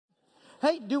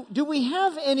Hey, do we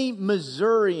have any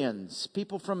Missourians,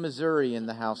 people from Missouri in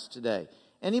the house today?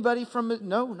 Anybody from,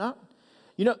 no, not,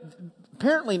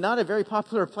 apparently not a very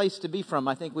popular place to be from.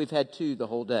 I think we've had two the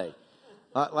whole day.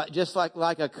 Just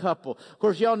like a couple. Of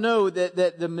course, y'all know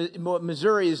that what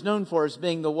Missouri is known for as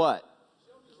being the what?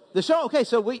 The show. Okay,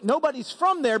 so nobody's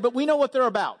from there, but we know what they're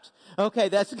about. Okay,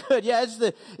 that's good. Yeah,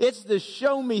 it's the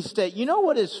show me state. You know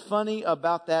what is funny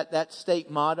about that state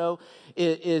motto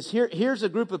is here's a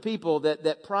group of people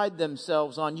that pride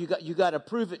themselves on you got to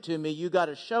prove it to me, you got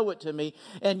to show it to me,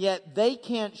 and yet they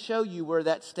can't show you where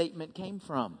that statement came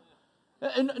from.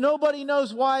 And nobody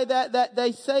knows why that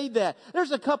they say that.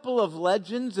 There's a couple of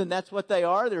legends, and that's what they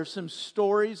are. There's some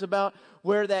stories about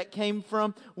where that came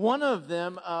from. One of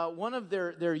them, one of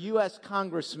their U.S.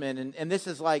 congressmen, and this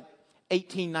is like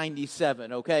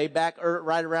 1897, okay,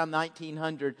 right around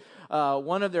 1900.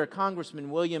 One of their congressmen,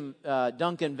 William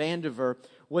Duncan Vandiver,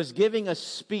 was giving a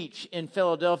speech in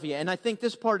Philadelphia. And I think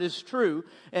this part is true.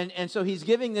 And so he's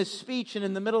giving this speech, and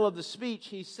in the middle of the speech,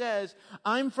 he says,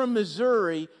 I'm from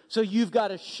Missouri, so you've got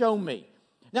to show me.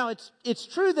 Now, it's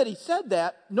true that he said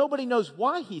that. Nobody knows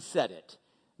why he said it.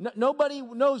 Nobody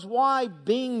knows why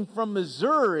being from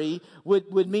Missouri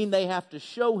would mean they have to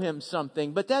show him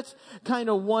something. But that's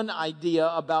kind of one idea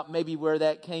about maybe where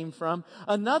that came from.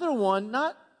 Another one,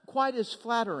 not quite as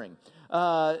flattering.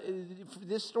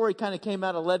 This story kind of came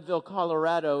out of Leadville,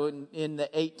 Colorado in the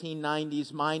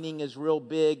 1890s. Mining is real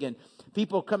big, and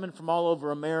people coming from all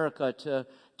over America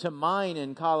to mine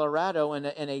in Colorado, and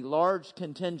a large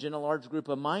contingent, a large group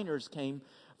of miners came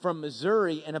from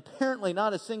Missouri, and apparently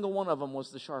not a single one of them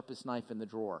was the sharpest knife in the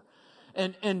drawer.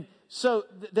 And so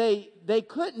they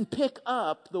couldn't pick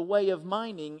up the way of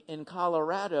mining in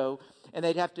Colorado, and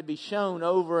they'd have to be shown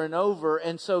over and over.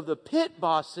 And so the pit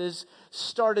bosses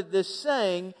started this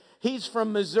saying, he's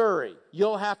from Missouri,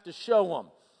 you'll have to show him.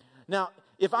 Now,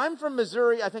 if I'm from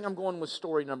Missouri, I think I'm going with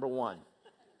story number one.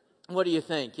 What do you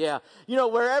think? Yeah.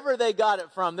 Wherever they got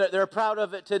it from, they're proud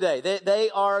of it today. They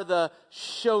are the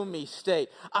show me state.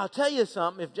 I'll tell you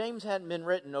something. If James hadn't been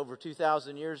written over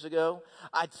 2,000 years ago,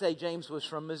 I'd say James was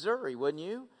from Missouri, wouldn't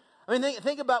you? I mean,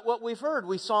 think about what we've heard.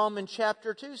 We saw him in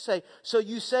chapter 2 say, so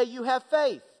you say you have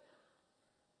faith.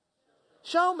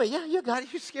 Show me. Yeah, you got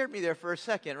it. You scared me there for a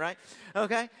second, right?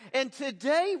 Okay. And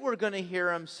today we're going to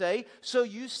hear him say, so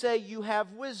you say you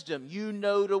have wisdom. You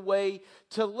know the way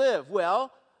to live.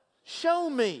 Well, show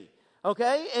me.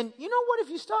 Okay? And you know what? If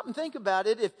you stop and think about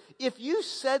it, if you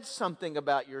said something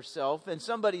about yourself and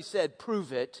somebody said,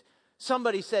 prove it,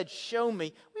 somebody said, show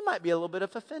me, we might be a little bit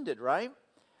offended, right?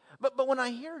 But when I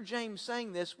hear James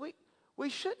saying this, we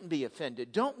shouldn't be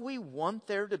offended. Don't we want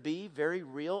there to be very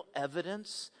real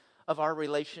evidence of our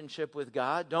relationship with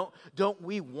God? Don't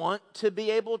we want to be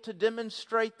able to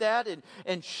demonstrate that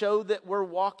and show that we're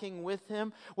walking with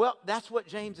Him? Well, that's what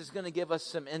James is going to give us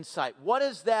some insight. What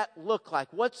does that look like?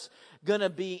 What's going to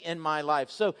be in my life?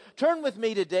 So turn with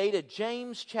me today to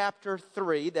James chapter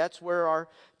 3. That's where our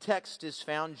text is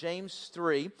found, James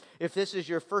 3. If this is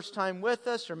your first time with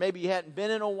us, or maybe you hadn't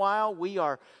been in a while, we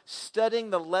are studying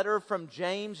the letter from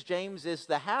James. James is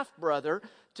the half-brother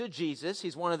to Jesus.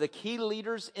 He's one of the key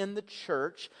leaders in the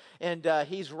church, and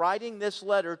he's writing this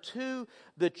letter to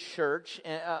the church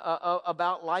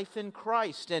about life in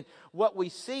Christ. And what we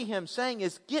see him saying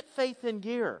is, get faith in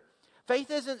gear.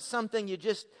 Faith isn't something you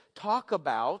just talk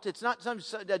about. It's not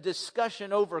a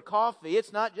discussion over coffee.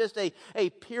 It's not just a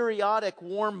periodic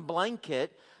warm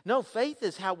blanket. No, faith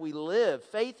is how we live.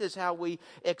 Faith is how we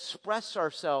express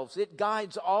ourselves. It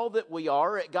guides all that we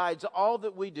are. It guides all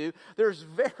that we do. There's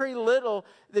very little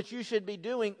that you should be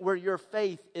doing where your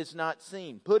faith is not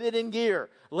seen. Put it in gear.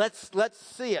 Let's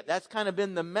see it. That's kind of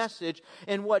been the message.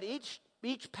 And what each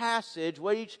passage,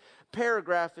 what each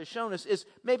paragraph has shown us is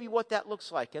maybe what that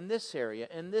looks like in this area,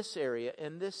 in this area,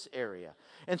 in this area.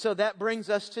 And so that brings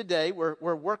us today.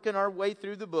 We're working our way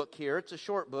through the book here. It's a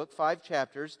short book, 5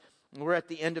 chapters. We're at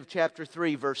the end of chapter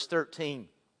 3, verse 13.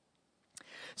 It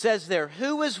says there,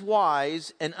 who is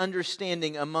wise and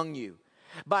understanding among you?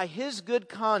 By his good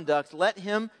conduct, let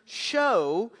him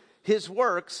show his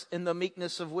works in the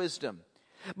meekness of wisdom.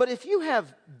 But if you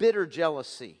have bitter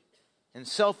jealousy and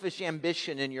selfish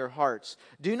ambition in your hearts,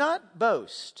 do not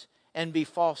boast and be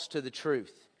false to the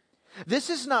truth. This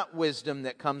is not wisdom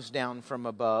that comes down from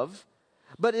above,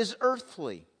 but is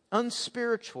earthly,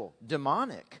 unspiritual,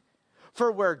 demonic. For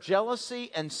where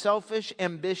jealousy and selfish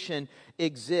ambition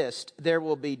exist, there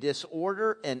will be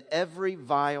disorder and every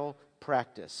vile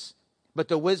practice. But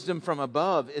the wisdom from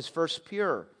above is first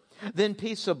pure, then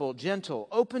peaceable, gentle,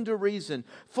 open to reason,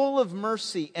 full of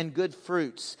mercy and good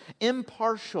fruits,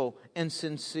 impartial and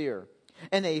sincere.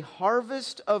 and a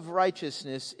harvest of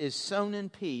righteousness is sown in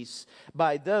peace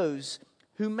by those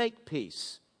who make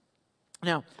peace.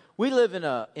 Now, we live in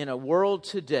a world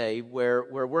today where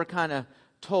we're kind of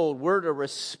told we're to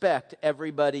respect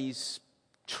everybody's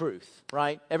truth,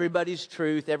 right? Everybody's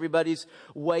truth, everybody's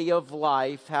way of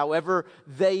life, however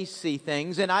they see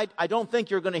things. And I don't think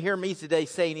you're going to hear me today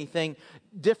say anything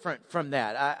different from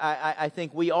that. I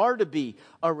think we are to be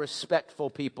a respectful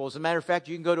people. As a matter of fact,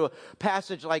 you can go to a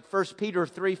passage like 1 Peter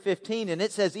 3:15, and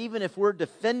it says even if we're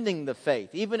defending the faith,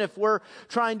 even if we're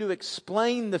trying to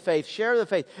explain the faith, share the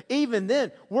faith, even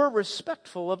then, we're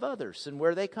respectful of others and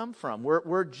where they come from.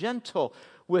 We're gentle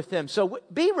with them. So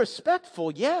be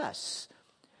respectful, yes.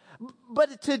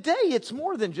 But today, it's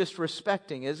more than just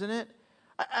respecting, isn't it?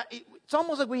 It's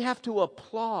almost like we have to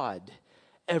applaud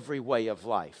every way of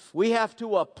life. We have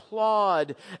to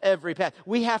applaud every path.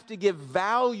 We have to give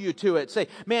value to it. Say,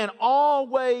 man, all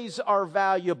ways are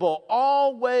valuable.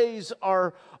 All ways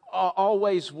are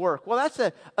always work. Well, that's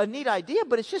a neat idea,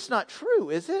 but it's just not true,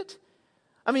 is it?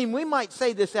 I mean, we might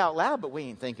say this out loud, but we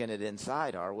ain't thinking it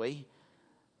inside, are we?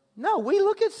 No, we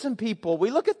look at some people,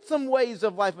 we look at some ways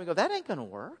of life, and we go, that ain't going to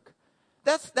work.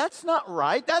 That's not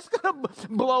right. That's going to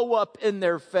blow up in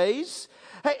their face.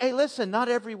 Hey, listen, not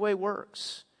every way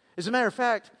works. As a matter of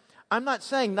fact, I'm not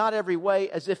saying not every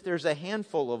way as if there's a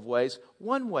handful of ways.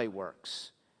 One way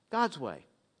works. God's way.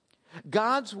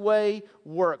 God's way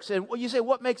works. And you say,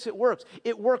 what makes it work?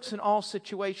 It works in all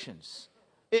situations.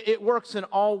 It works in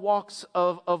all walks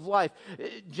of life.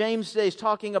 James today is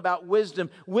talking about wisdom.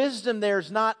 Wisdom there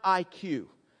is not IQ.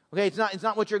 Okay, it's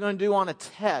not what you're going to do on a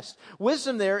test.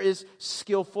 Wisdom there is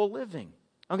skillful living.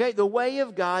 Okay, the way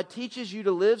of God teaches you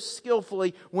to live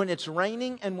skillfully when it's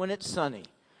raining and when it's sunny.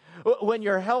 When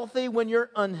you're healthy, when you're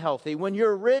unhealthy. When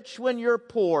you're rich, when you're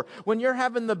poor. When you're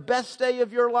having the best day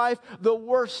of your life, the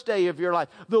worst day of your life.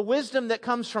 The wisdom that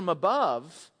comes from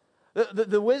above,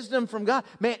 the wisdom from God,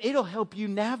 man, it'll help you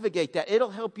navigate that. It'll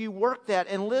help you work that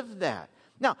and live that.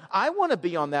 Now, I want to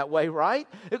be on that way, right?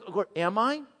 Am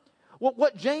I? Well,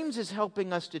 what James is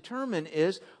helping us determine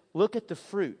is look at the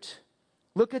fruit.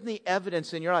 Look at the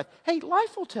evidence in your life. Hey,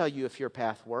 life will tell you if your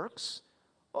path works.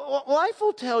 Life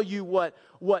will tell you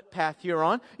what path you're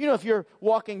on. You know, if you're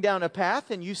walking down a path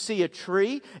and you see a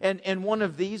tree and one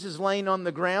of these is laying on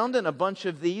the ground and a bunch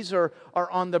of these are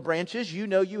on the branches, you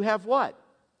know you have what?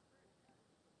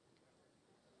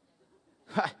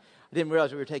 I didn't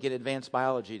realize we were taking advanced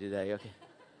biology today. Okay,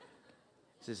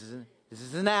 this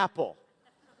is an apple.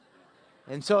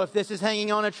 And so if this is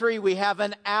hanging on a tree, we have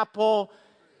an apple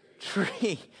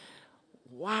tree.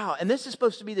 Wow. And this is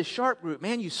supposed to be the sharp group.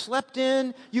 Man, you slept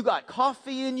in. You got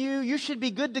coffee in you. You should be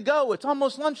good to go. It's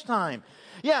almost lunchtime.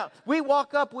 Yeah, we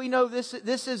walk up. We know this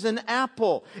is an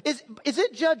apple. Is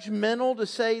it judgmental to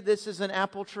say this is an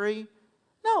apple tree?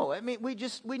 No. I mean,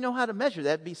 we know how to measure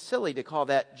that. It'd be silly to call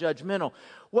that judgmental.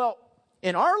 Well,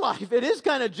 in our life, it is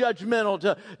kind of judgmental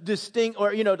to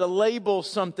to label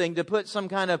something, to put some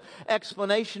kind of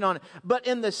explanation on it. But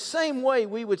in the same way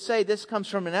we would say this comes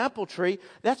from an apple tree,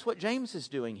 that's what James is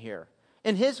doing here.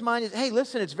 In his mind is, hey,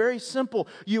 listen, it's very simple.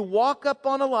 You walk up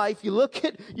on a life, you look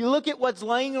at what's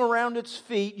laying around its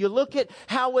feet, you look at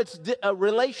how its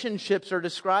relationships are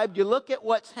described, you look at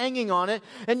what's hanging on it,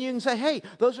 and you can say, hey,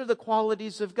 those are the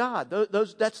qualities of God.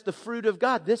 That's the fruit of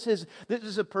God. This is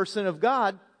a person of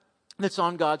God that's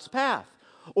on God's path.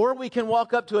 Or we can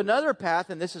walk up to another path,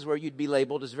 and this is where you'd be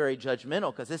labeled as very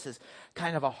judgmental, because this is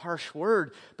kind of a harsh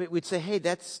word, but we'd say, hey,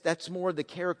 that's more the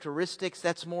characteristics,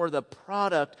 that's more the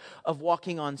product of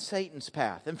walking on Satan's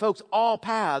path. And folks, all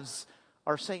paths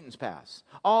are Satan's paths.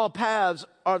 All paths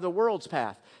are the world's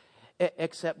path,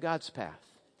 except God's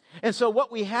path. And so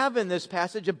what we have in this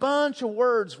passage, a bunch of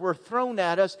words were thrown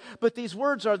at us, but these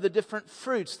words are the different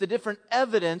fruits, the different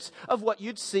evidence of what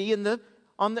you'd see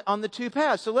on the two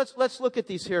paths. So let's look at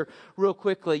these here real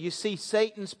quickly. You see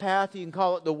Satan's path. You can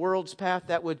call it the world's path.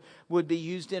 That would be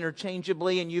used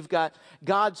interchangeably. And you've got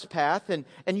God's path. And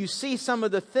you see some of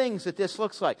the things that this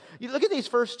looks like. You look at these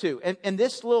first two. And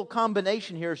this little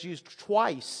combination here is used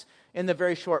twice in the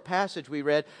very short passage we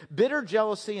read. Bitter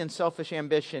jealousy and selfish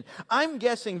ambition. I'm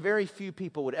guessing very few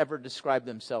people would ever describe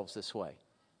themselves this way.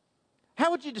 How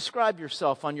would you describe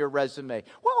yourself on your resume?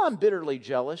 Well, I'm bitterly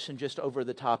jealous and just over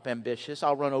the top ambitious.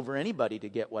 I'll run over anybody to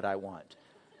get what I want.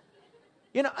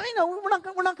 You know, I know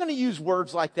we're not going to use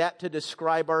words like that to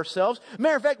describe ourselves.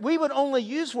 Matter of fact, we would only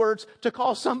use words to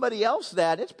call somebody else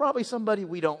that. It's probably somebody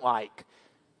we don't like.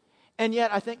 And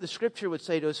yet, I think the scripture would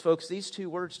say to us, folks, these two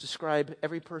words describe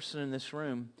every person in this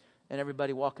room and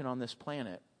everybody walking on this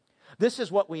planet. This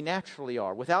is what we naturally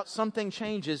are. Without something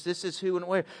changes, this is who and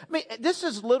where. I mean, this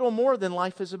is little more than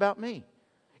life is about me.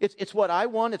 It's what I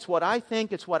want. It's what I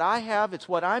think. It's what I have. It's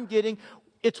what I'm getting.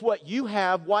 It's what you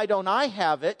have. Why don't I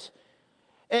have it?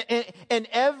 And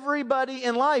everybody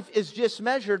in life is just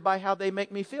measured by how they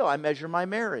make me feel. I measure my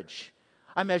marriage.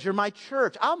 I measure my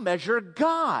church. I'll measure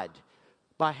God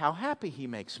by how happy He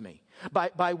makes me,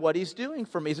 by what He's doing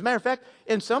for me. As a matter of fact,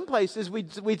 in some places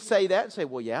we'd say that and say,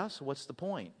 well, yeah, so what's the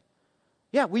point?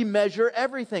 Yeah, we measure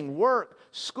everything. Work,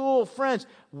 school, friends.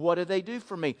 What do they do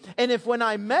for me? And if when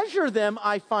I measure them,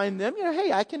 I find them,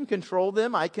 hey, I can control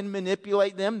them. I can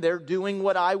manipulate them. They're doing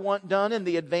what I want done in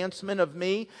the advancement of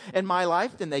me and my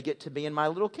life. Then they get to be in my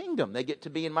little kingdom. They get to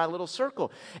be in my little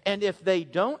circle. And if they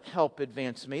don't help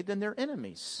advance me, then they're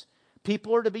enemies.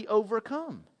 People are to be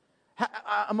overcome.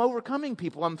 I'm overcoming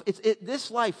people.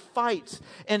 This life fights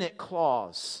and it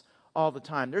claws all the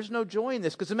time. There's no joy in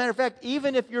this. Because as a matter of fact,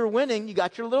 even if you're winning, you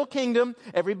got your little kingdom,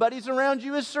 everybody's around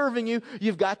you is serving you,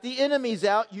 you've got the enemies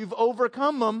out, you've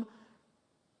overcome them.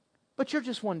 But you're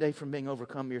just one day from being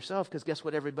overcome yourself, because guess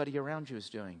what everybody around you is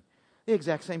doing? The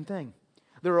exact same thing.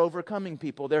 They're overcoming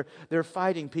people. They're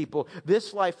fighting people.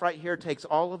 This life right here takes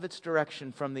all of its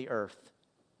direction from the earth.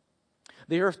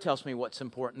 The earth tells me what's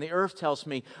important. The earth tells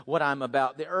me what I'm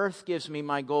about. The earth gives me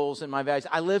my goals and my values.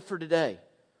 I live for today.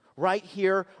 Right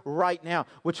here, right now,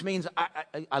 which means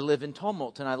I live in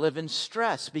tumult and I live in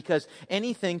stress, because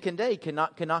anything today can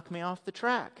knock me off the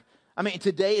track. I mean,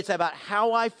 today it's about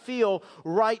how I feel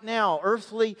right now.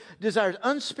 Earthly desires,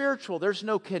 unspiritual. There's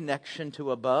no connection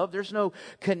to above. There's no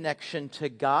connection to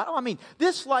God. I mean,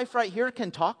 this life right here can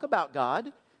talk about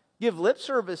God, give lip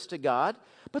service to God,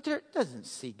 but there doesn't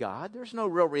see God. There's no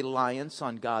real reliance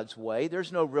on God's way.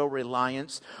 There's no real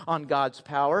reliance on God's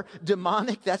power.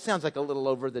 Demonic, that sounds like a little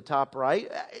over the top,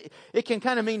 right? It can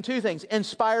kind of mean two things.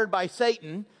 Inspired by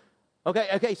Satan.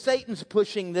 Okay, Satan's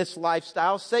pushing this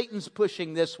lifestyle. Satan's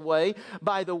pushing this way.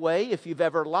 By the way, if you've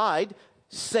ever lied,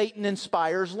 Satan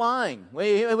inspires lying.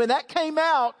 When that came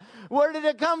out, where did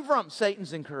it come from?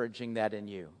 Satan's encouraging that in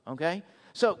you, okay?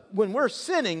 So when we're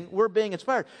sinning, we're being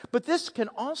inspired. But this can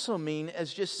also mean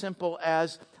as just simple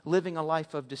as living a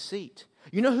life of deceit.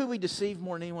 You know who we deceive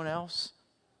more than anyone else?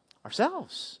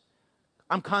 Ourselves.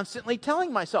 I'm constantly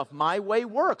telling myself, my way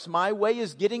works. My way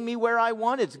is getting me where I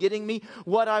want. It's getting me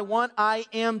what I want. I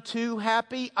am too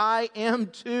happy. I am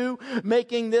too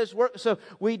making this work. So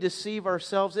we deceive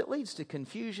ourselves. It leads to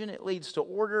confusion. It leads to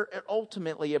order.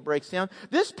 Ultimately, it breaks down.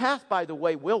 This path, by the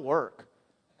way, will work.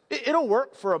 It'll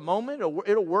work for a moment.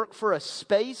 It'll work for a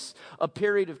space, a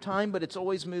period of time, but it's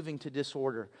always moving to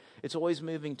disorder. It's always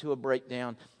moving to a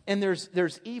breakdown. And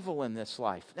there's evil in this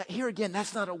life. Now, here again,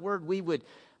 that's not a word we would,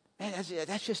 man,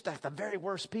 that's just like the very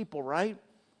worst people, right?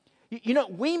 You know,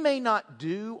 we may not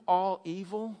do all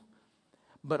evil,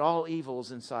 but all evil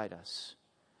is inside us.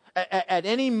 At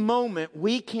any moment,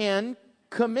 we can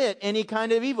commit any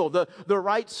kind of evil. The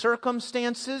right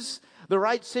circumstances, the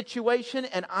right situation,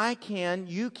 and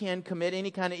you can commit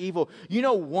any kind of evil. You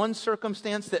know one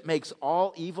circumstance that makes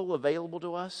all evil available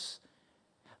to us?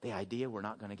 The idea we're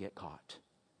not going to get caught.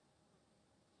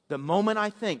 The moment I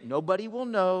think nobody will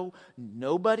know,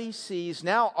 nobody sees,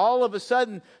 now all of a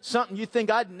sudden something you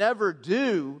think I'd never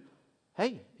do,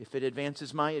 hey, if it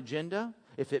advances my agenda,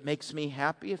 if it makes me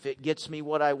happy, if it gets me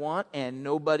what I want and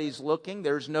nobody's looking,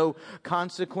 there's no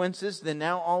consequences, then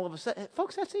now all of a sudden,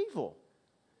 folks, that's evil.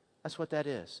 That's what that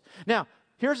is. Now,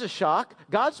 here's a shock.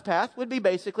 God's path would be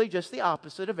basically just the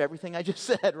opposite of everything I just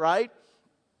said, right?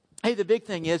 Hey, the big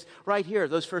thing is right here,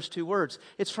 those first two words,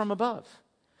 it's from above.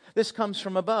 This comes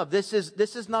from above. This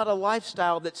is not a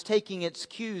lifestyle that's taking its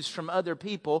cues from other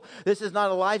people. This is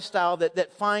not a lifestyle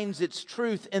that finds its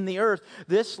truth in the earth.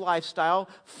 This lifestyle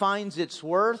finds its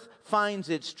worth, finds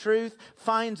its truth,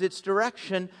 finds its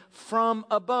direction from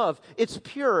above. It's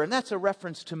pure, and that's a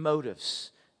reference to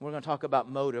motives. We're going to talk about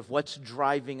motive, what's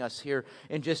driving us here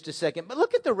in just a second. But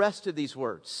look at the rest of these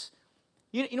words.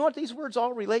 You know what these words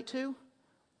all relate to?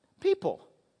 People.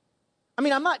 I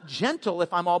mean, I'm not gentle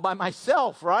if I'm all by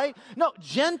myself, right? No,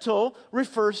 gentle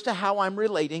refers to how I'm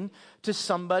relating to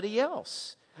somebody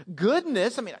else.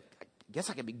 Goodness, I mean, I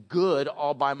guess I can be good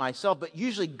all by myself, but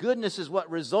usually goodness is what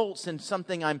results in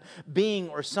something I'm being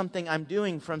or something I'm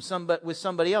doing with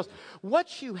somebody else.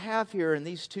 What you have here in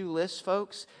these two lists,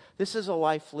 folks, this is a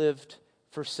life lived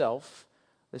for self.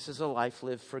 This is a life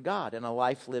lived for God. And a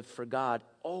life lived for God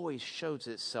always shows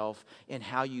itself in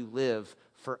how you live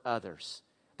for others.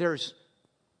 There's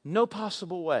no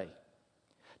possible way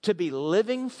to be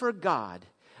living for God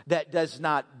that does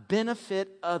not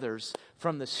benefit others,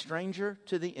 from the stranger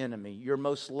to the enemy, your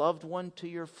most loved one to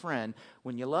your friend.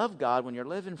 When you love God, when you're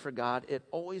living for God, it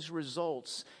always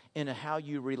results in how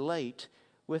you relate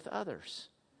with others.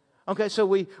 Okay, so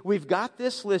we've got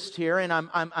this list here, and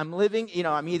I'm living,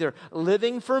 I'm either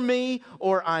living for me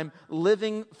or I'm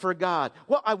living for God.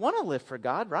 Well, I want to live for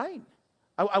God, right?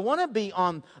 I want to be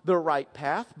on the right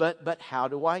path, but how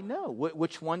do I know?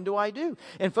 Which one do I do?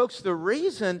 And folks, the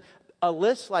reason a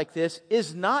list like this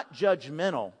is not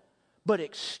judgmental, but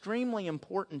extremely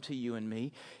important to you and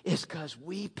me, is because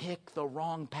we pick the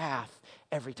wrong path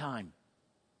every time.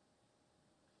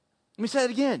 Let me say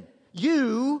it again.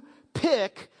 You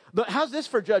pick how's this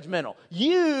for judgmental?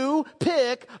 You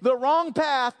pick the wrong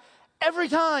path every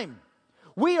time.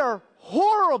 We are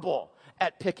horrible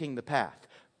at picking the path,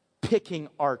 picking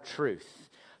our truth.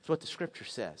 That's what the Scripture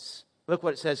says. Look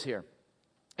what it says here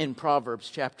in Proverbs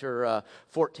chapter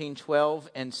 14:12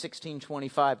 and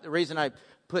 16:25. The reason I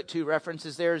put two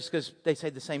references there is because they say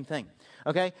the same thing.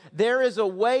 Okay? There is a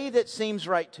way that seems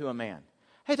right to a man.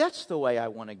 Hey, that's the way I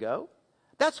want to go.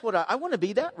 That's what I want to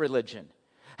be, that religion.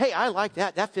 Hey, I like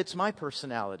that. That fits my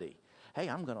personality. Hey,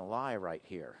 I'm going to lie right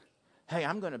here. Hey,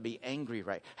 I'm going to be angry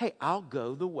right. Hey, I'll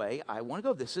go the way I want to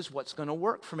go. This is what's going to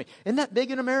work for me. Isn't that big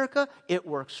in America? It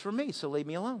works for me, so leave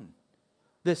me alone.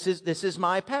 This is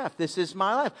my path. This is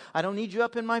my life. I don't need you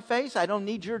up in my face. I don't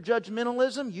need your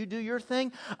judgmentalism. You do your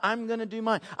thing. I'm going to do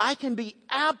mine. I can be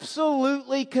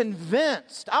absolutely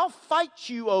convinced, I'll fight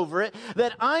you over it,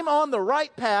 that I'm on the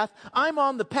right path. I'm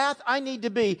on the path I need to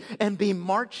be, and be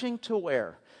marching to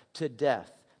where? To death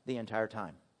the entire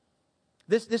time.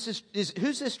 This is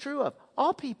who's this true of?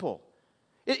 All people.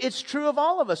 It's true of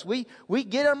all of us. We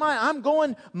get our mind. I'm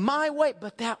going my way,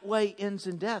 but that way ends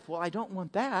in death. Well, I don't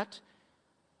want that.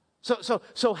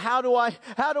 So how do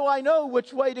I know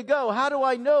which way to go? How do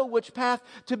I know which path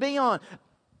to be on?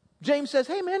 James says,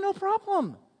 hey man, no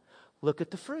problem. Look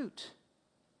at the fruit.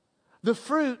 The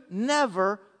fruit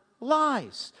never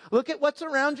lies. Look at what's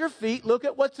around your feet. Look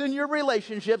at what's in your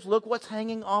relationships. Look what's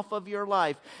hanging off of your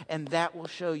life. And that will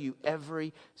show you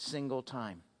every single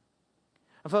time.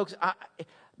 And folks,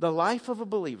 the life of a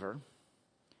believer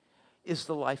is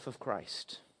the life of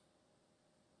Christ.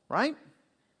 Right?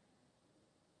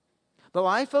 The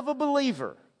life of a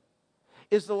believer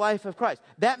is the life of Christ.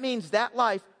 That means that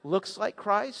life looks like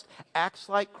Christ, acts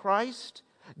like Christ,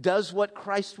 does what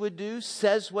Christ would do,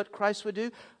 says what Christ would do.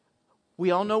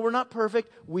 We all know we're not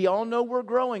perfect. We all know we're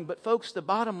growing. But folks, the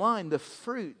bottom line, the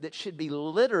fruit that should be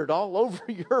littered all over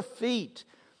your feet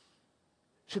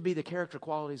should be the character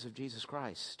qualities of Jesus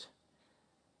Christ.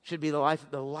 Should be the life.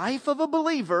 The life of a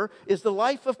believer is the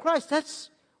life of Christ.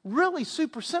 That's really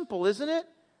super simple, isn't it?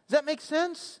 Does that make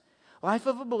sense? Life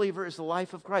of a believer is the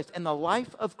life of Christ. And the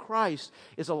life of Christ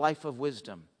is a life of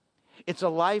wisdom. It's a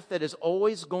life that is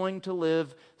always going to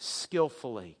live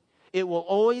skillfully. It will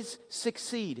always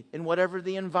succeed in whatever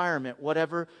the environment,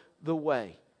 whatever the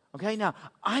way. Okay, now,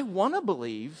 I want to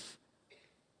believe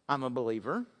I'm a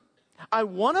believer. I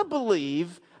want to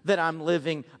believe that I'm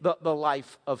living the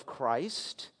life of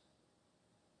Christ.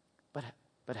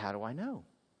 But how do I know?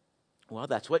 Well,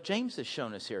 that's what James has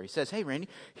shown us here. He says, hey, Randy,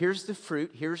 here's the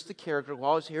fruit, here's the character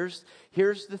qualities,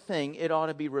 here's the thing. It ought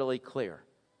to be really clear.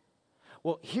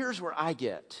 Well, here's where I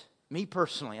get, me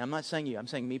personally, I'm not saying you, I'm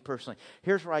saying me personally.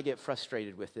 Here's where I get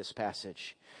frustrated with this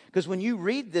passage. Because when you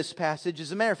read this passage,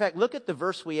 as a matter of fact, look at the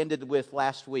verse we ended with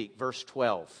last week, verse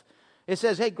 12. It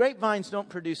says, hey, grapevines don't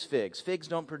produce figs. Figs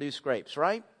don't produce grapes,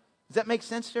 right? Does that make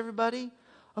sense to everybody?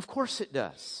 Of course it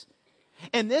does.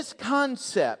 And this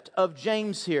concept of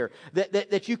James here,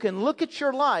 that you can look at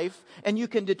your life and you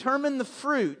can determine the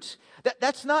fruit,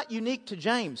 that's not unique to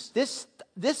James. This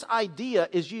idea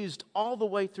is used all the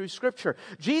way through Scripture.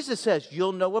 Jesus says,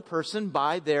 you'll know a person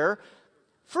by their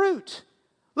fruit.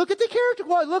 Look at the character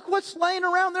quality. Look what's laying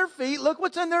around their feet. Look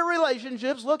what's in their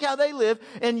relationships. Look how they live.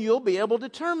 And you'll be able to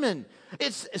determine.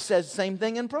 It says the same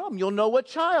thing in problem. You'll know a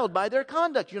child by their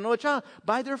conduct. You'll know a child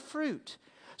by their fruit.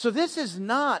 So this is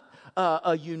not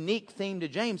a unique theme to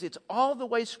James. It's all the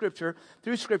way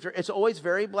through Scripture. It's always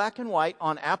very black and white.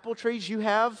 On apple trees you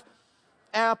have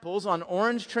apples. On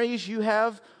orange trees you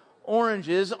have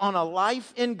oranges. On a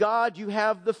life in God you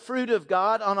have the fruit of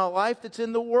God. On a life that's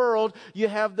in the world you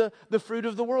have the fruit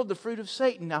of the world, the fruit of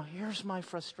Satan. Now here's my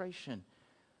frustration.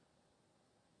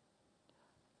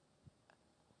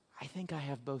 I think I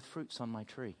have both fruits on my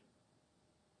tree.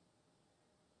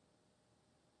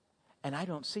 And I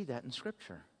don't see that in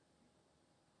Scripture.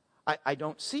 I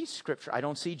don't see Scripture. I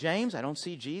don't see James. I don't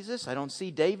see Jesus. I don't see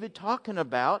David talking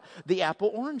about the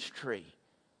apple-orange tree.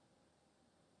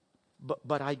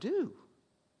 But I do.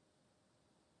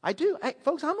 I do.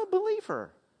 Folks, I'm a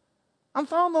believer. I'm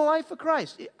following the life of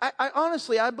Christ. I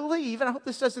honestly, I believe, and I hope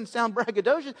this doesn't sound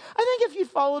braggadocious, I think if you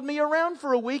followed me around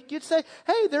for a week, you'd say,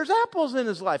 hey, there's apples in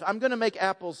his life. I'm going to make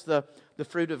apples the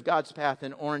fruit of God's path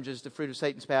and oranges the fruit of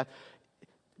Satan's path.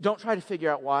 Don't try to figure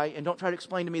out why, and don't try to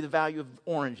explain to me the value of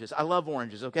oranges. I love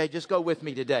oranges, okay? Just go with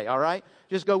me today, all right?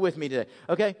 Just go with me today,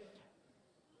 okay?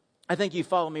 I think you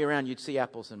follow me around, you'd see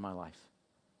apples in my life.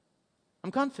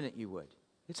 I'm confident you would.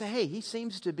 You'd say, hey, he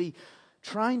seems to be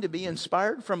trying to be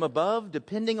inspired from above,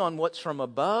 depending on what's from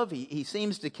above. He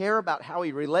seems to care about how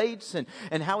he relates and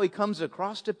how he comes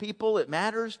across to people. It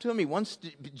matters to him. He wants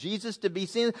Jesus to be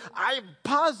seen. I'm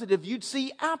positive you'd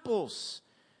see apples.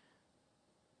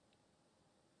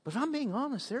 But if I'm being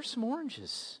honest, there's some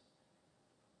oranges.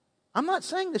 I'm not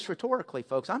saying this rhetorically,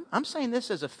 folks. I'm saying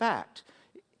this as a fact.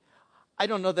 I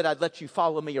don't know that I'd let you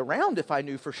follow me around if I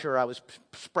knew for sure I was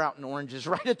sprouting oranges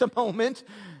right at the moment.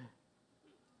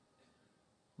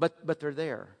 But they're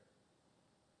there.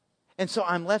 And so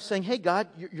I'm left saying, hey, God,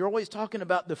 you're always talking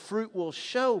about the fruit will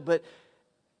show, but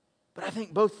I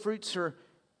think both fruits are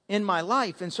in my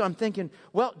life. And so I'm thinking,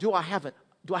 well, do I have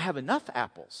enough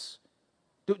apples?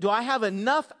 Do I have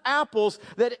enough apples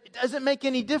that it doesn't make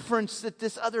any difference that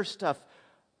this other stuff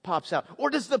pops out? Or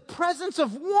does the presence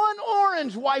of one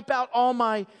orange wipe out all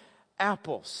my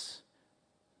apples?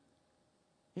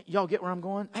 Y'all get where I'm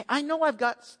going? I know I've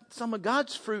got some of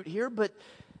God's fruit here, but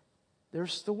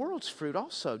there's the world's fruit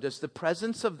also. Does the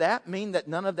presence of that mean that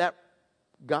none of that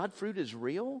God fruit is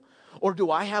real? Or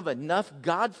do I have enough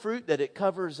God fruit that it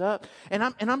covers up? And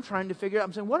I'm trying to figure out,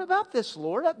 I'm saying, what about this,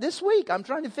 Lord? This week, I'm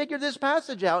trying to figure this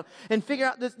passage out and figure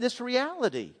out this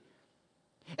reality.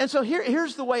 And so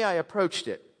here's the way I approached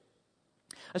it.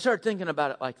 I started thinking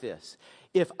about it like this.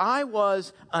 If I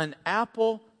was an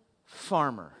apple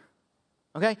farmer,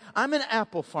 okay? I'm an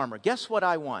apple farmer. Guess what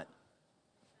I want?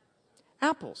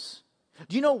 Apples.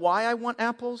 Do you know why I want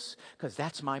apples? Because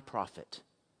that's my profit.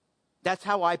 That's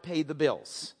how I pay the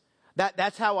bills.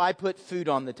 That's how I put food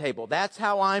on the table. That's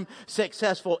how I'm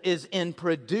successful, is in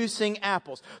producing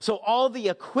apples. So all the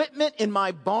equipment in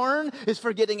my barn is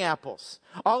for getting apples.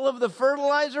 All of the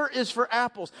fertilizer is for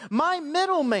apples. My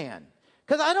middleman,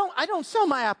 because I don't sell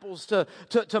my apples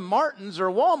to Martin's or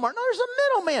Walmart. No, there's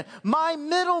a middleman. My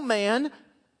middleman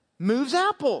moves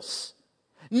apples.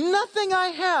 Nothing I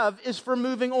have is for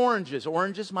moving oranges.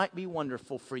 Oranges might be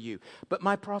wonderful for you, but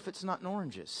my profit's not in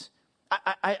oranges.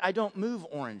 I don't move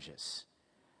oranges.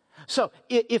 So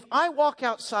if I walk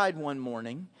outside one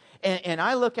morning and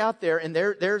I look out there and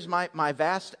there's my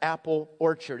vast apple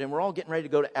orchard, and we're all getting ready to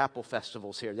go to apple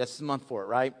festivals here. That's the month for it,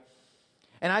 right?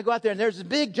 And I go out there and there's a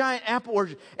big giant apple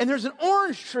orchard and there's an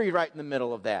orange tree right in the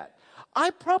middle of that.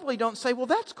 I probably don't say, well,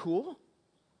 that's cool.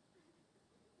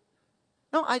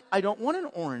 No, I don't want an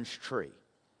orange tree.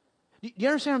 Do you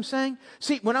understand what I'm saying?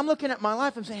 See, when I'm looking at my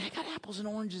life, I'm saying, I got apples and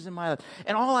oranges in my life.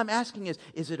 And all I'm asking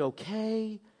is it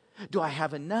okay? Do I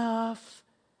have enough?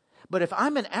 But if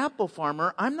I'm an apple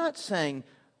farmer, I'm not saying,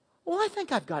 well, I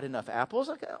think I've got enough apples.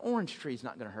 Like, an orange tree's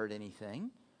not going to hurt anything.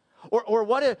 Or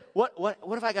what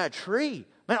if I got a tree?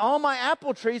 Man, all my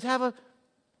apple trees have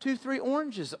 2-3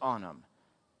 oranges on them.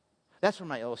 That's where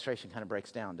my illustration kind of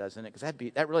breaks down, doesn't it?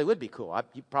 Because that really would be cool.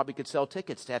 You probably could sell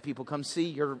tickets to have people come see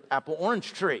your apple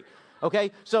orange tree.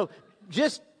 Okay? So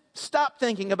just stop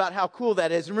thinking about how cool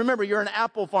that is. And remember, you're an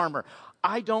apple farmer.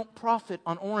 I don't profit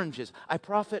on oranges. I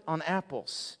profit on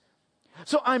apples.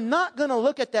 So I'm not going to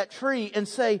look at that tree and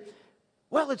say,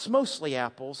 well, it's mostly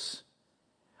apples.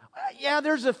 Yeah,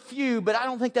 there's a few, but I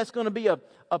don't think that's going to be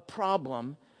a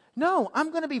problem. No,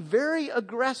 I'm going to be very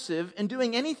aggressive in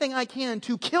doing anything I can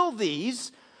to kill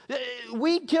these,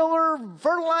 weed killer,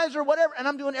 fertilizer, whatever, and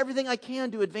I'm doing everything I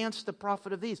can to advance the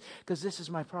profit of these, because this is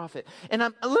my profit. And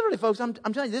I'm literally, folks, I'm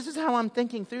telling you, this is how I'm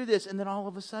thinking through this, and then all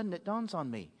of a sudden it dawns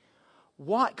on me.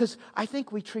 Why? Because I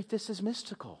think we treat this as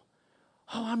mystical.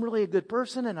 Oh, I'm really a good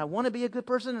person, and I want to be a good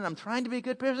person, and I'm trying to be a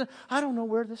good person. I don't know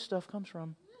where this stuff comes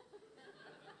from.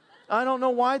 I don't know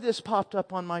why this popped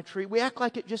up on my tree. We act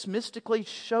like it just mystically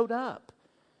showed up.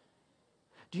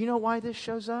 Do you know why this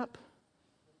shows up?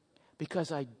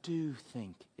 Because I do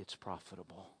think it's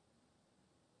profitable.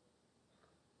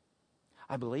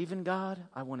 I believe in God.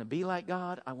 I want to be like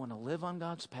God. I want to live on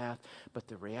God's path. But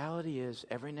the reality is,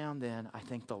 every now and then, I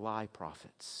think the lie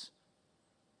profits.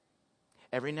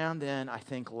 Every now and then, I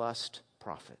think lust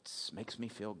profits. Makes me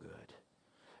feel good.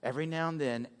 Every now and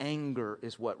then, anger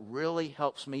is what really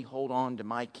helps me hold on to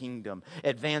my kingdom,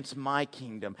 advance my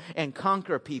kingdom, and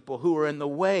conquer people who are in the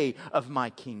way of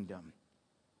my kingdom.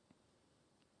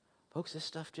 Folks, this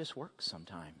stuff just works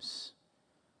sometimes.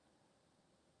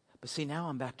 But see, now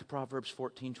I'm back to Proverbs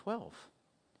 14:12.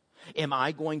 Am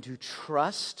I going to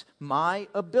trust my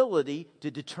ability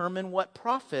to determine what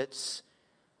profits?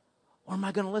 Or am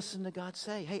I going to listen to God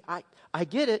say, hey, I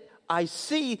get it. I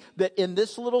see that in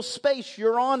this little space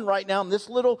you're on right now, in this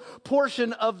little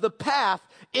portion of the path,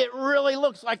 it really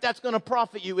looks like that's going to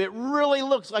profit you. It really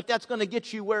looks like that's going to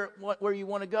get you where you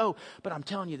want to go. But I'm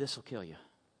telling you, this will kill you.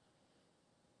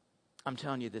 I'm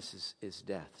telling you, this is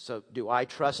death. So do I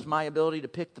trust my ability to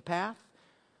pick the path?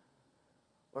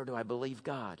 Or do I believe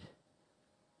God?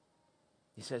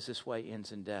 He says this way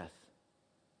ends in death.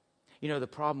 You know, the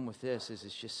problem with this is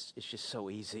it's just so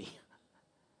easy.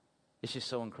 It's just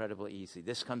so incredibly easy.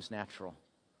 This comes natural.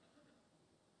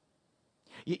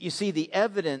 You see, the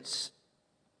evidence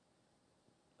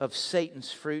of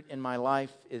Satan's fruit in my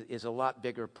life is a lot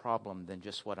bigger problem than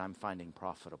just what I'm finding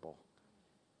profitable.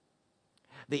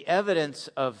 The evidence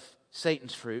of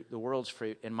Satan's fruit, the world's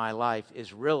fruit in my life,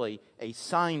 is really a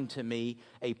sign to me,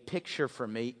 a picture for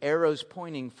me, arrows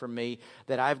pointing for me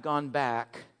that I've gone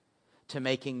back to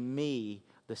making me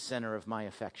the center of my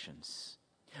affections.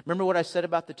 Remember what I said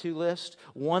about the two lists?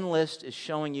 One list is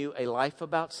showing you a life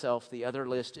about self. The other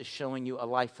list is showing you a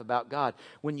life about God.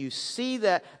 When you see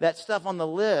that stuff on the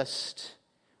list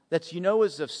that's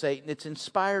is of Satan, it's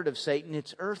inspired of Satan,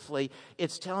 it's earthly,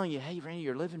 it's telling you, hey, Randy,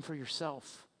 you're living for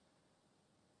yourself.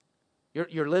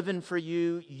 You're living for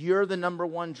you. You're the number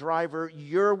one driver.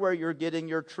 You're where you're getting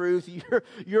your truth.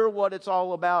 You're what it's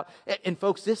all about. And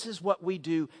folks, this is what we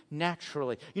do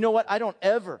naturally. You know what? I don't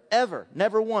ever,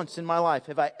 never once in my life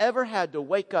have I ever had to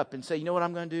wake up and say, you know what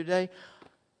I'm going to do today?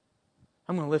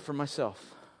 I'm going to live for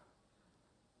myself.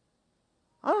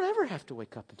 I don't ever have to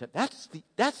wake up and tell.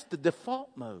 That's the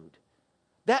default mode.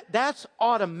 That's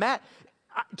automatic.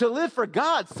 To live for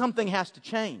God, something has to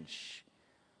change.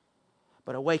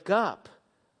 But I wake up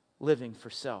living for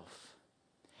self.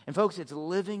 And folks, it's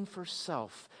living for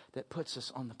self that puts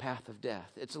us on the path of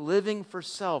death. It's living for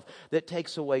self that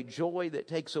takes away joy, that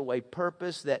takes away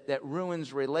purpose, that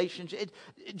ruins relationships.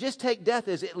 Just take death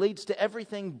as it leads to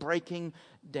everything breaking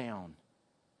down.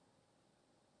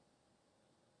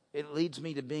 It leads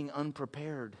me to being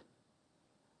unprepared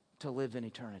to live in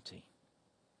eternity.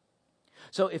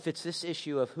 So if it's this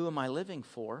issue of who am I living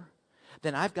for,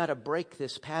 then I've got to break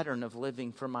this pattern of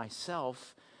living for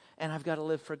myself, and I've got to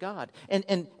live for God.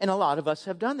 And a lot of us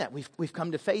have done that. We've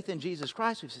come to faith in Jesus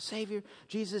Christ. We've said, Savior,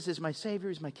 Jesus is my Savior,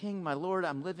 He's my King, my Lord.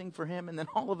 I'm living for Him. And then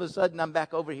all of a sudden I'm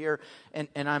back over here, and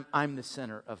I'm the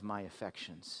center of my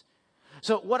affections.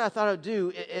 So what I thought I'd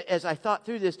do as I thought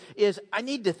through this is I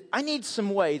need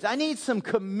some ways, I need some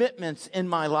commitments in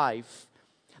my life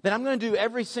that I'm going to do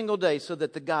every single day so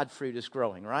that the God fruit is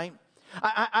growing, right?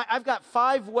 I've got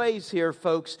 5 ways here,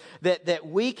 folks, that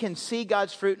we can see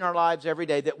God's fruit in our lives every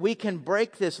day, that we can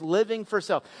break this living for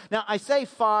self. Now, I say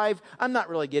 5. I'm not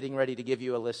really getting ready to give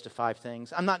you a list of 5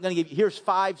 things. I'm not going to give you, here's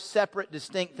 5 separate,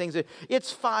 distinct things.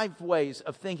 It's 5 ways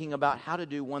of thinking about how to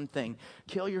do one thing.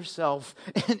 Kill yourself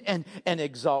and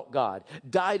exalt God.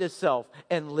 Die to self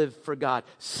and live for God.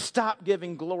 Stop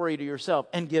giving glory to yourself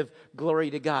and give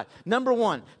glory to God. Number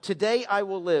 1, today I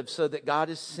will live so that God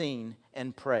is seen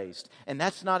and praised. And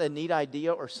that's not a neat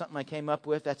idea or something I came up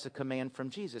with. That's a command from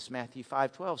Jesus. Matthew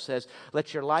 5:12 says,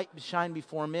 let your light shine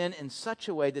before men in such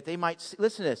a way that they might see,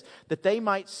 listen to this, that they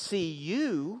might see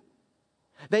you,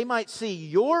 they might see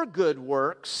your good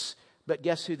works, but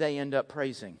guess who they end up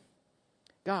praising?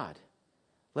 God.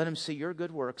 Let them see your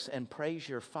good works and praise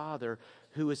your Father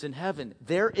who is in heaven.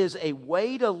 There is a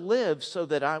way to live so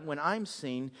that when I'm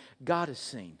seen, God is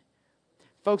seen.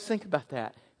 Folks, think about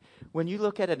that. When you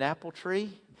look at an apple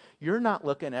tree, you're not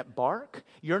looking at bark.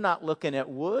 You're not looking at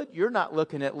wood. You're not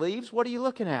looking at leaves. What are you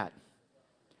looking at?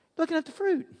 Looking at the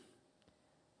fruit.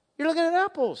 You're looking at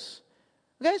apples.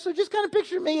 Okay, so just kind of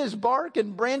picture me as bark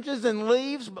and branches and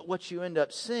leaves, but what you end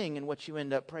up seeing and what you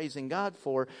end up praising God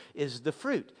for is the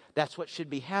fruit. That's what should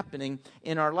be happening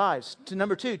in our lives. To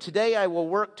number 2, today I will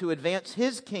work to advance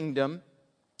His kingdom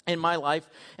in my life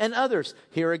and others.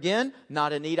 Here again,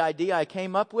 not a neat idea I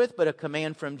came up with, but a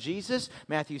command from Jesus.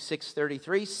 Matthew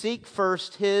 6:33, seek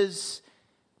first His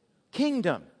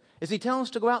kingdom. Is He telling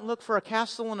us to go out and look for a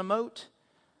castle and a moat?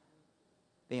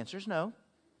 The answer is no.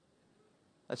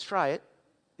 Let's try it.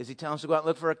 Is He telling us to go out and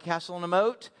look for a castle and a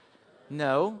moat?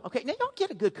 No. Okay, now y'all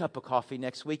get a good cup of coffee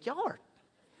next week. Y'all are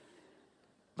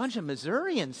a bunch of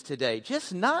Missourians today,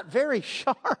 just not very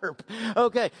sharp.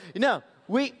 Okay, no,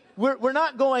 we're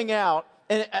not going out,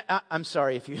 and I'm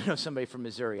sorry if you know somebody from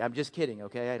Missouri. I'm just kidding,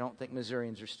 okay? I don't think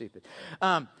Missourians are stupid.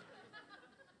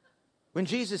 When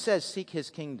Jesus says, seek His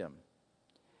kingdom,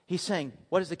 He's saying,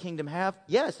 what does the kingdom have?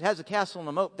 Yes, it has a castle and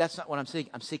a moat. That's not what I'm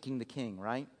seeking. I'm seeking the King,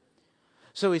 right?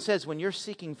 So he says, when you're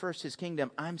seeking first his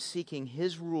kingdom, I'm seeking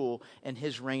his rule and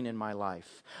his reign in my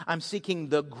life. I'm seeking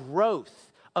the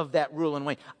growth of that rule and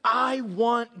reign. I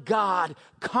want God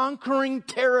conquering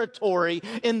territory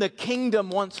in the kingdom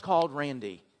once called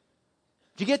Randy.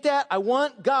 Did you get that? I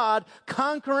want God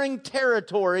conquering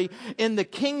territory in the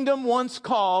kingdom once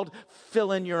called,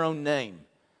 fill in your own name.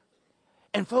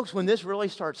 And folks, when this really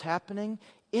starts happening,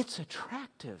 it's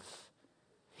attractive.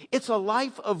 It's a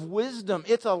life of wisdom.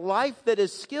 It's a life that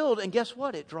is skilled. And guess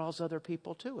what? It draws other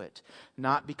people to it.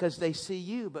 Not because they see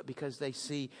you, but because they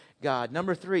see God.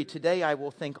 Number 3, today I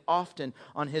will think often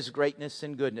on his greatness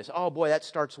and goodness. Oh boy, that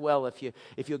starts well if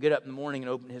you'll get up in the morning and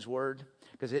open his word.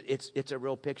 Because it's a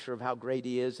real picture of how great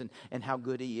he is and how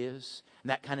good he is.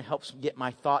 And that kind of helps get my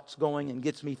thoughts going and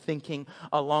gets me thinking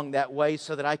along that way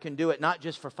so that I can do it not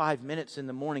just for 5 minutes in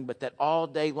the morning, but that all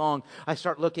day long I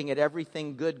start looking at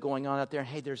everything good going on out there.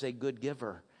 Hey, there's a good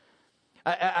giver.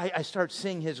 I start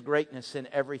seeing his greatness in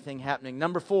everything happening.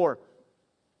 Number 4,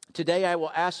 today I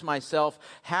will ask myself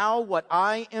how what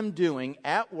I am doing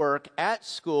at work, at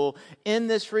school, in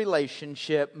this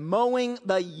relationship, mowing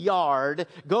the yard,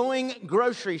 going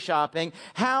grocery shopping,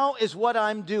 how is what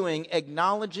I'm doing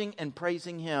acknowledging and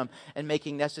praising him and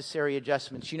making necessary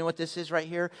adjustments? You know what this is right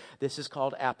here? This is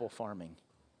called apple farming.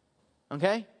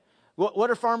 Okay?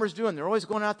 What are farmers doing? They're always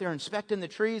going out there inspecting the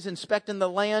trees, inspecting the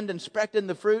land, inspecting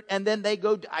the fruit, and then they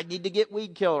go, I need to get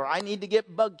weed killer, I need to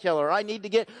get bug killer, I need to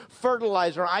get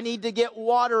fertilizer, I need to get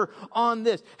water on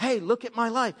this. Hey, look at my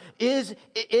life. Is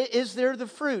there the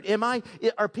fruit?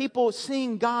 Are people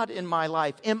seeing God in my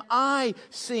life? Am I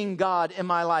seeing God in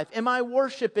my life? Am I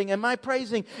worshiping? Am I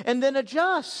praising? And then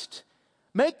adjust.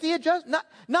 Make the adjustment.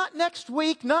 Not next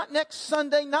week, not next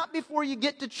Sunday, not before you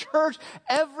get to church.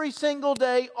 Every single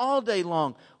day, all day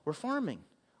long. We're farming.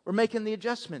 We're making the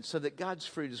adjustments so that God's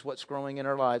fruit is what's growing in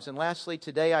our lives. And lastly,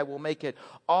 today I will make it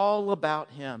all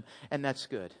about him. And that's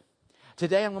good.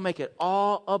 Today I'm going to make it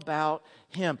all about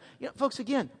him. You know, folks,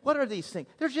 again, what are these things?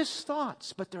 They're just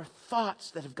thoughts, but they're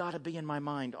thoughts that have got to be in my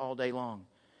mind all day long.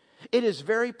 It is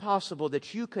very possible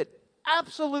that you could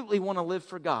absolutely want to live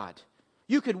for God.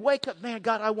 You could wake up, man,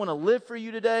 God, I want to live for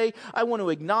you today. I want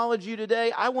to acknowledge you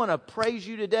today. I want to praise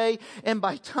you today. And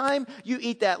by the time you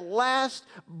eat that last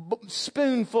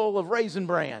spoonful of Raisin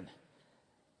Bran,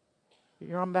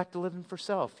 you're on back to living for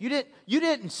self. You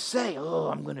didn't say, oh,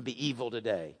 I'm going to be evil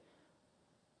today.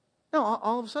 No,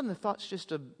 all of a sudden the thought's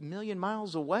just a million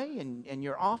miles away and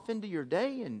you're off into your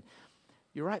day and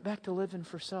you're right back to living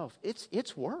for self.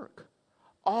 It's work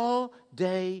all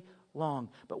day long.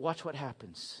 But watch what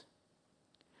happens.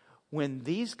 When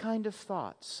these kind of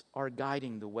thoughts are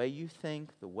guiding the way you think,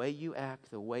 the way you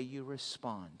act, the way you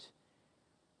respond,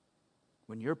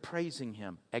 when you're praising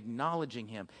him, acknowledging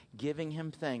him, giving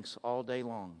him thanks all day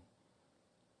long,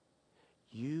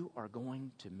 you are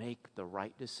going to make the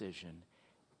right decision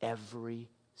every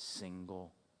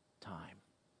single time.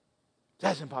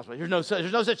 That's impossible. There's no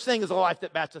such thing as a life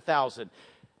that bats 1,000.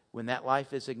 When that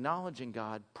life is acknowledging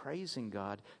God, praising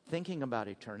God, thinking about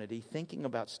eternity, thinking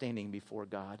about standing before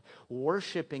God,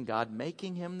 worshiping God,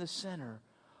 making him the center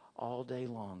all day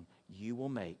long, you will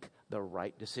make the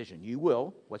right decision. You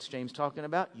will, what's James talking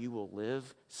about? You will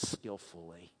live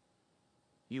skillfully.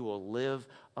 You will live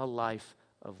a life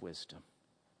of wisdom.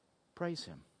 Praise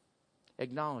him.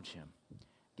 Acknowledge him.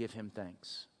 Give him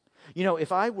thanks. You know,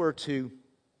 if I were to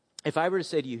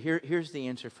say to you, here's the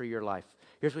answer for your life.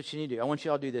 Here's what you need to do. I want you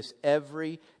all to do this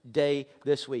every day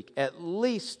this week. At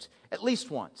least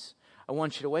once. I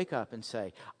want you to wake up and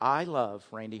say, I love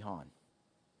Randy Hahn.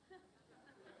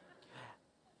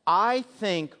 I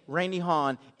think Randy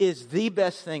Hahn is the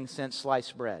best thing since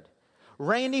sliced bread.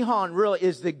 Randy Hahn really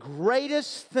is the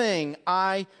greatest thing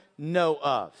I know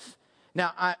of.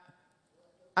 Now,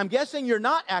 I'm guessing you're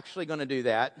not actually going to do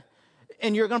that.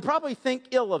 And you're going to probably think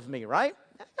ill of me, right?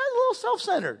 A little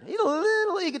self-centered. He's a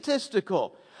little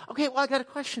egotistical. Okay, well, I got a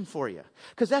question for you.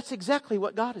 Because that's exactly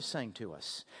what God is saying to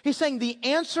us. He's saying the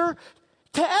answer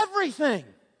to everything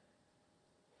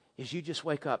is you just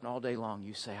wake up and all day long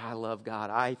you say, I love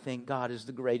God. I think God is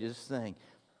the greatest thing.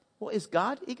 Well, is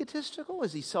God egotistical?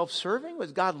 Is he self-serving?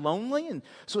 Was God lonely? And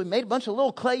so he made a bunch of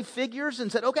little clay figures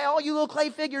and said, okay, all you little clay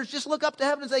figures, just look up to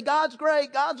heaven and say, God's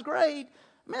great, God's great.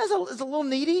 I mean, that's a little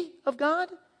needy of God.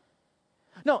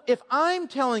 No, if I'm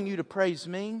telling you to praise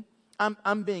me,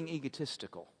 I'm being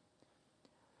egotistical.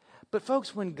 But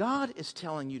folks, when God is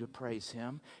telling you to praise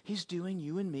him, he's doing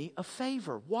you and me a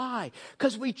favor. Why?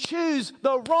 Because we choose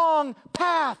the wrong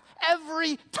path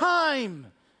every time.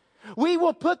 We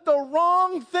will put the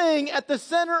wrong thing at the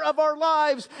center of our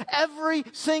lives every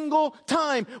single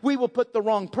time. We will put the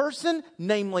wrong person,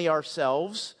 namely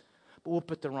ourselves, But we'll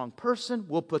put the wrong person,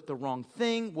 we'll put the wrong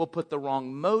thing, we'll put the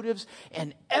wrong motives,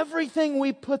 and everything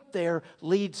we put there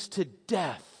leads to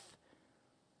death.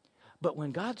 But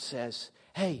when God says,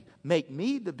 hey, make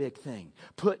me the big thing,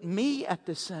 put me at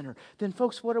the center, then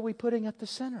folks, what are we putting at the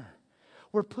center?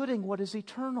 We're putting what is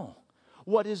eternal,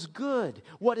 what is good,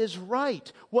 what is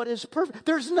right, what is perfect.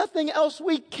 There's nothing else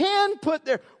we can put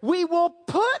there. We will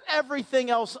put everything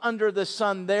else under the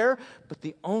sun there, but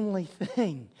the only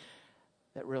thing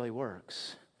that really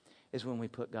works is when we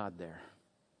put God there.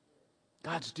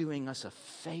 God's doing us a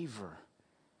favor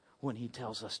when He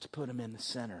tells us to put Him in the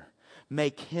center.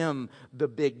 Make Him the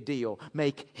big deal.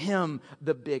 Make Him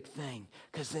the big thing.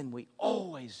 Because then we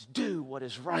always do what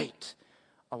is right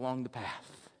along the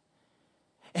path.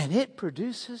 And it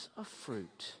produces a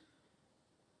fruit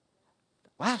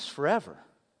that lasts forever.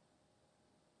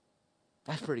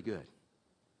 That's pretty good.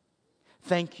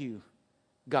 Thank you,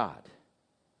 God,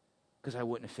 because I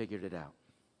wouldn't have figured it out.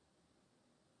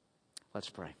 Let's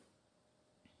pray.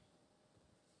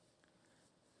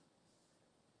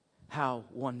 How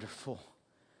wonderful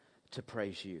to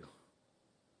praise you.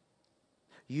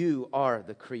 You are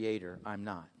the creator, I'm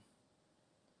not.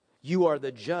 You are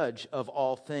the judge of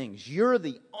all things. You're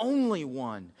the only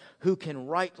one who can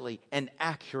rightly and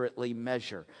accurately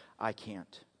measure. I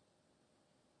can't.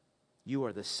 You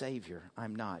are the Savior,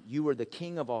 I'm not. You are the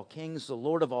King of all kings, the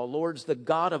Lord of all lords, the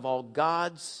God of all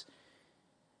gods.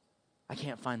 I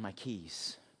can't find my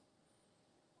keys.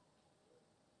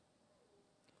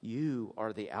 You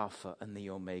are the Alpha and the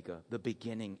Omega, the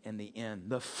beginning and the end,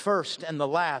 the first and the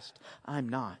last. I'm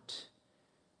not.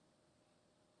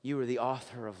 You are the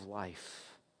author of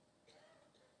life.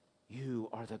 You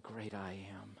are the great I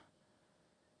am.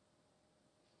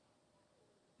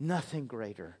 Nothing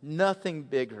greater, nothing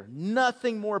bigger,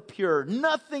 nothing more pure,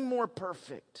 nothing more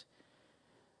perfect.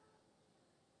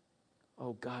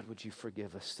 Oh God, would you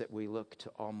forgive us that we look to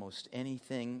almost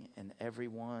anything and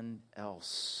everyone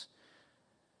else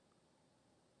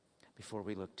before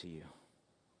we look to you.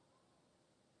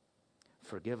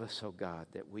 Forgive us, oh God,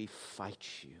 that we fight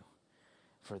you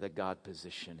for the God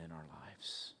position in our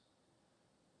lives.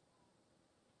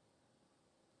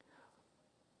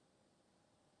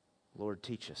 Lord,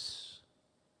 teach us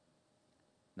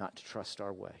not to trust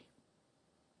our way,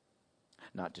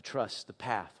 not to trust the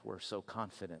path we're so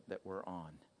confident that we're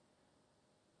on.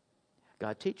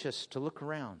 God, teach us to look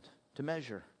around, to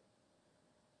measure.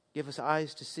 Give us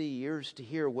eyes to see, ears to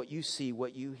hear what you see,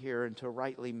 what you hear, and to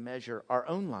rightly measure our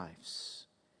own lives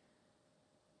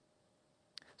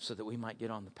so that we might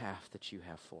get on the path that you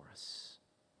have for us.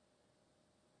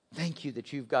 Thank you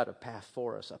that you've got a path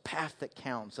for us, a path that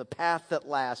counts, a path that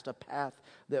lasts, a path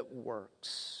that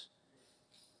works.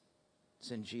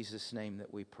 It's in Jesus' name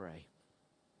that we pray.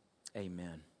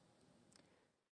 Amen.